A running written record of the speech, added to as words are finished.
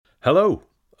Hello,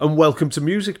 and welcome to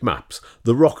Music Maps,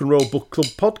 the Rock and Roll Book Club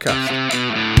podcast.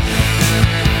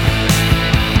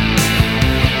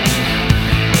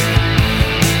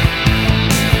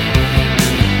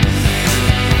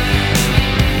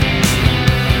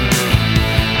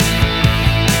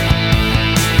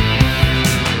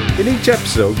 In each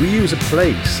episode, we use a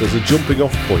place as a jumping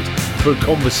off point for a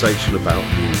conversation about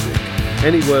music,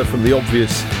 anywhere from the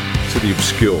obvious to the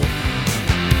obscure.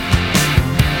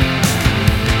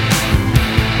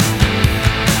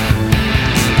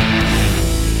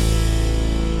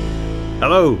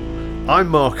 Hello, I'm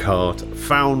Mark Hart,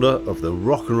 founder of the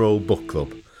Rock and Roll Book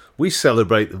Club. We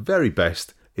celebrate the very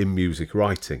best in music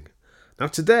writing. Now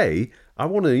today, I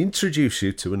want to introduce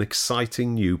you to an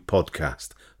exciting new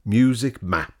podcast, Music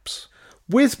Maps.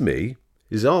 With me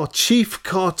is our chief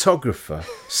cartographer,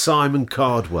 Simon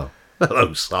Cardwell.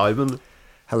 Hello, Simon.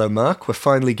 Hello, Mark. We're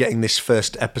finally getting this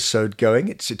first episode going.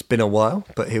 It's been a while,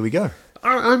 but here we go.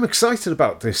 I'm excited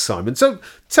about this, Simon. So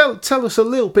tell us a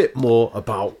little bit more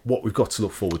about what we've got to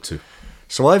look forward to.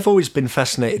 So I've always been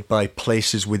fascinated by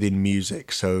places within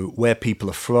music. So where people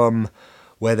are from,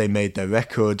 where they made their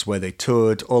records, where they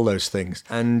toured, all those things.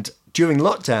 And during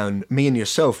lockdown, me and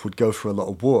yourself would go for a lot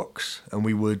of walks and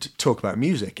we would talk about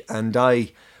music. And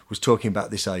I was talking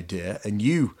about this idea and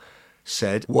you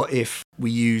said, what if we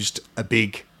used a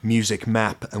big music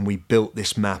map and we built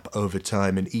this map over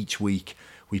time and each week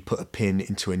we put a pin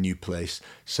into a new place.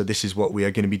 So this is what we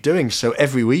are going to be doing. So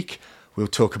every week we'll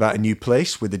talk about a new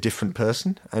place with a different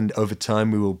person, and over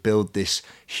time we will build this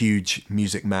huge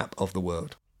music map of the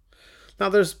world. Now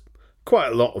there's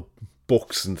quite a lot of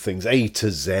books and things, A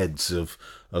to Z's of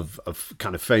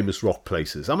kind of famous rock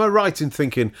places. Am I right in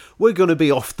thinking we're going to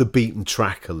be off the beaten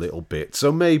track a little bit? So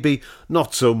maybe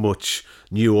not so much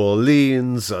New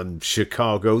Orleans and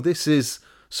Chicago. This is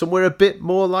somewhere a bit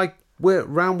more like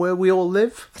around where we all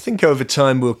live? I think over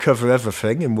time we'll cover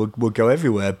everything and we'll go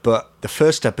everywhere, but the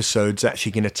first episode's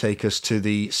actually going to take us to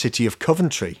the city of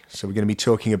Coventry. So we're going to be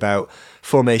talking about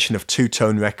formation of Two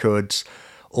Tone Records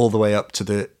all the way up to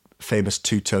the famous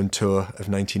Two Tone Tour of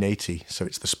 1980. So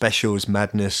it's the Specials,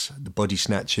 Madness, the Body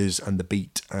Snatchers and the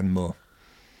Beat and more.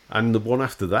 And the one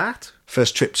after that?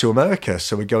 First trip to America.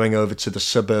 So we're going over to the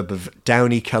suburb of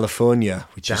Downey, California,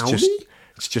 which Downey?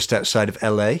 is just outside of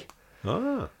LA.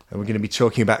 Ah. And we're going to be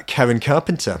talking about Karen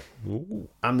Carpenter. Ooh.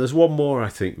 And there's one more I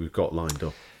think we've got lined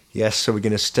up. Yes, so we're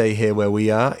going to stay here where we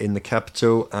are in the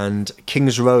capital and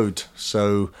King's Road.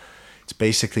 So it's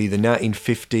basically the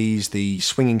 1950s, the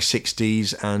swinging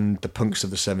 60s and the punks of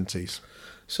the 70s.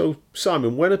 So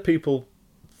Simon, when are people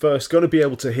first going to be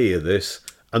able to hear this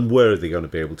and where are they going to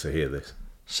be able to hear this?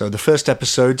 So the first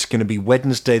episode's going to be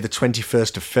Wednesday the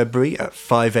 21st of February at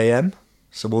 5 a.m.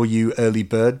 So all you early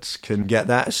birds can get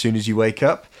that as soon as you wake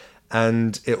up.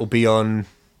 And it'll be on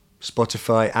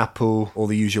Spotify, Apple, all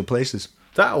the usual places.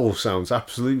 That all sounds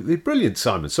absolutely brilliant,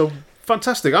 Simon. So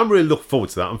fantastic. I'm really looking forward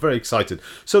to that. I'm very excited.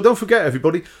 So don't forget,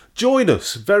 everybody, join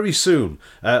us very soon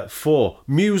for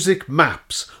Music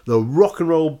Maps, the Rock and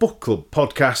Roll Book Club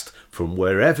podcast from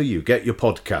wherever you get your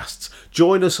podcasts.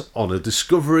 Join us on a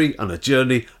discovery and a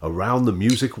journey around the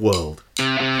music world.